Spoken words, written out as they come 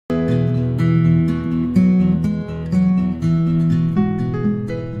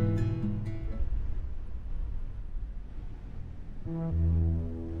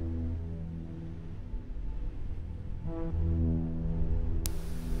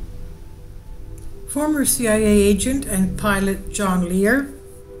Former CIA agent and pilot John Lear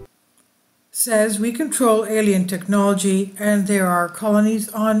says we control alien technology and there are colonies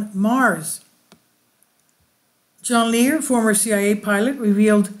on Mars. John Lear, former CIA pilot,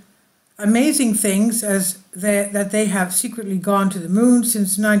 revealed amazing things as that they have secretly gone to the moon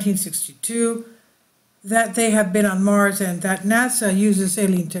since 1962, that they have been on Mars, and that NASA uses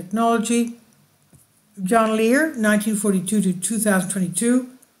alien technology. John Lear, 1942 to 2022,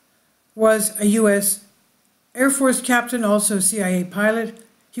 was a U.S. Air Force captain, also a CIA pilot.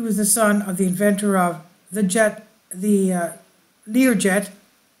 He was the son of the inventor of the Lear jet,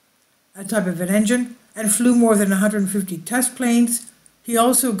 a type of an engine, and flew more than 150 test planes. He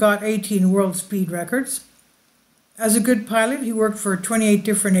also got 18 world speed records. As a good pilot, he worked for 28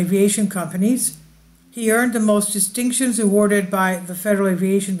 different aviation companies. He earned the most distinctions awarded by the Federal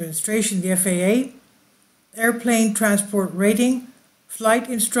Aviation Administration, the FAA, Airplane Transport Rating, Flight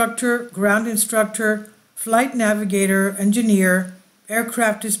Instructor, Ground Instructor, Flight Navigator, Engineer,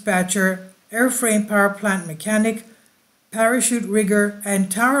 Aircraft Dispatcher, Airframe Power Plant Mechanic, Parachute Rigger,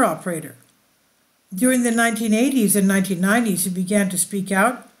 and Tower Operator. During the 1980s and 1990s, he began to speak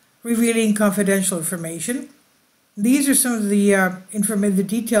out, revealing confidential information. These are some of the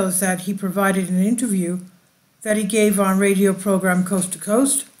details that he provided in an interview that he gave on radio program Coast to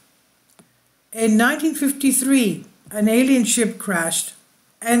Coast. In 1953, an alien ship crashed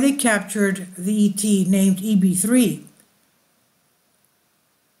and they captured the ET named EB3.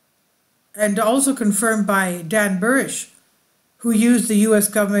 And also confirmed by Dan Burrish, who used the US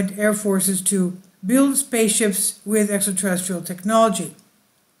government air forces to build spaceships with extraterrestrial technology.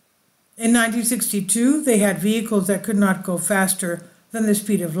 In 1962, they had vehicles that could not go faster than the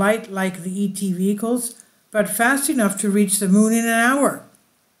speed of light, like the ET vehicles, but fast enough to reach the moon in an hour.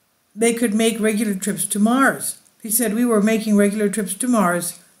 They could make regular trips to Mars. He said, we were making regular trips to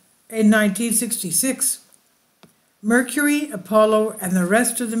Mars in 1966. Mercury, Apollo, and the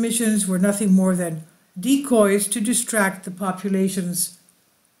rest of the missions were nothing more than decoys to distract the population's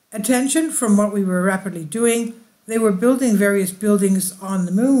attention from what we were rapidly doing. They were building various buildings on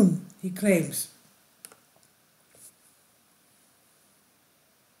the moon, he claims.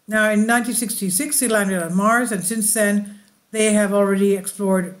 Now, in 1966, they landed on Mars, and since then, they have already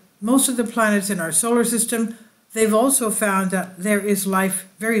explored most of the planets in our solar system. They've also found that there is life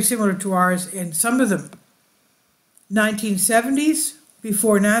very similar to ours in some of them. 1970s,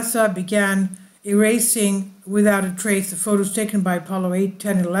 before NASA began erasing without a trace the photos taken by Apollo 8,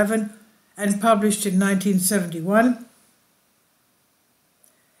 10, and 11, and published in 1971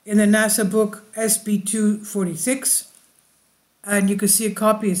 in the NASA book SB 246. And you can see a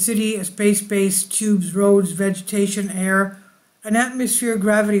copy: a city, a space base, tubes, roads, vegetation, air, an atmosphere,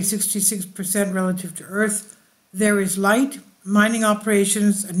 gravity 66% relative to Earth. There is light, mining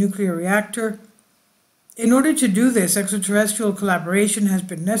operations, a nuclear reactor. In order to do this, extraterrestrial collaboration has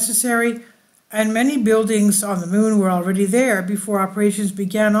been necessary, and many buildings on the moon were already there before operations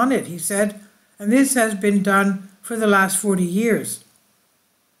began on it, he said, and this has been done for the last 40 years.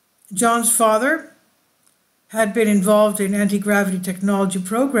 John's father had been involved in anti-gravity technology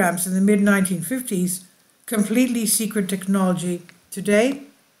programs in the mid-1950s, completely secret technology today.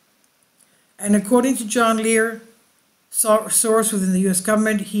 And according to John Lear, source within the US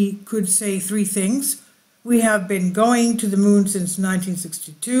government, he could say three things. We have been going to the moon since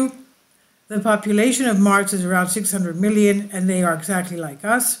 1962. The population of Mars is around 600 million, and they are exactly like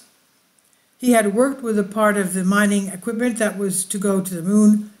us. He had worked with a part of the mining equipment that was to go to the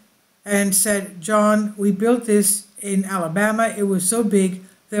moon and said, John, we built this in Alabama. It was so big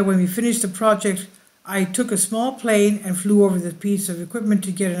that when we finished the project, I took a small plane and flew over the piece of equipment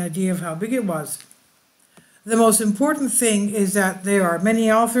to get an idea of how big it was. The most important thing is that there are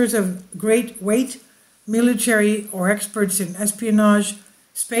many authors of great weight, military or experts in espionage,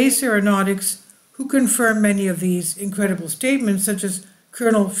 space aeronautics, who confirm many of these incredible statements, such as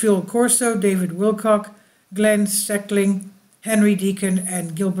Colonel Phil Corso, David Wilcock, Glenn Steckling, Henry Deacon,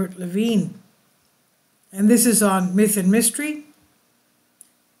 and Gilbert Levine. And this is on Myth and Mystery.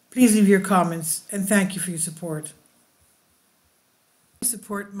 Please leave your comments, and thank you for your support.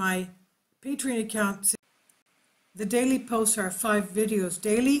 Support my Patreon account. The daily posts are 5 videos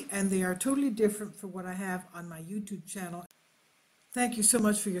daily, and they are totally different from what I have on my YouTube channel. Thank you so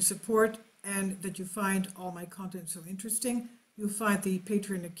much for your support, and that you find all my content so interesting. You'll find the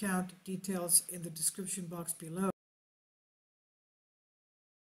Patreon account details in the description box below.